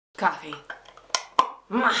Coffee.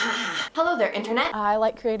 Hello there, Internet. I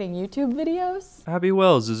like creating YouTube videos. Abbie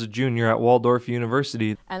Wells is a junior at Waldorf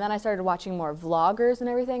University. And then I started watching more vloggers and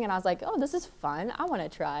everything, and I was like, oh, this is fun. I want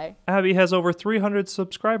to try. Abbie has over 300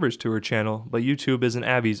 subscribers to her channel, but YouTube isn't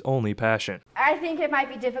Abbie's only passion. I think it might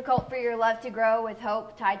be difficult for your love to grow with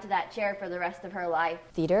hope tied to that chair for the rest of her life.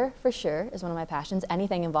 Theater, for sure, is one of my passions.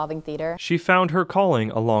 Anything involving theater. She found her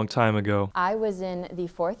calling a long time ago. I was in the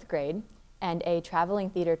 4th grade, and a traveling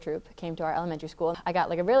theater troupe came to our elementary school. I got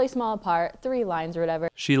like a really small part, 3 lines or whatever.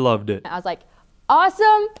 She loved it. I was like,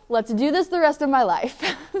 awesome, let's do this the rest of my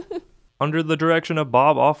life. Under the direction of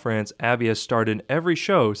Bob Offrance, Abbie has starred in every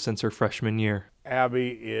show since her freshman year.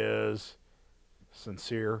 Abbie is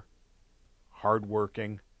sincere,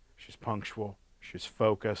 hardworking, she's punctual, she's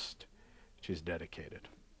focused, she's dedicated.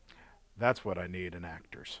 That's what I need in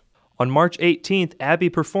actors. On March 18th, Abbie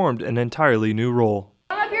performed an entirely new role.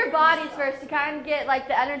 Warm up your bodies first to kind of get like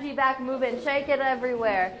the energy back moving. Shake it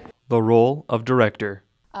everywhere. The role of director.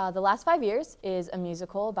 The Last 5 Years is a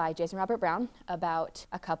musical by Jason Robert Brown about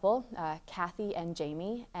a couple, Kathy and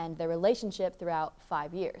Jamie, and their relationship throughout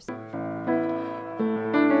 5 years.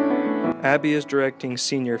 Abbie is directing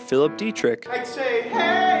senior Philip Dietrich I'd say,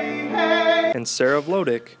 hey, hey. and Sarah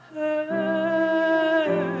Vlodek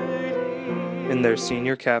in their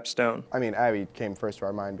senior capstone. I mean, Abbie came first to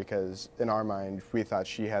our mind because in our mind, we thought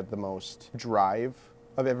she had the most drive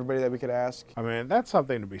of everybody that we could ask. I mean, that's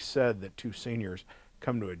something to be said, that 2 seniors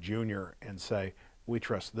come to a junior and say, we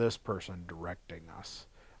trust this person directing us.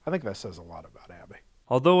 I think that says a lot about Abbie.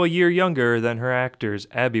 Although a year younger than her actors,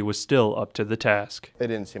 Abbie was still up to the task. It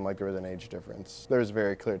didn't seem like there was an age difference. There was a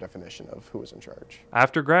very clear definition of who was in charge.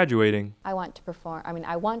 After graduating, I want to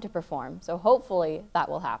perform, so hopefully that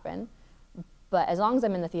will happen. But as long as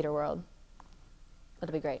I'm in the theater world,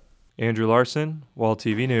 it'll be great. Andrew Larsen,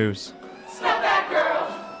 Wal-TV News.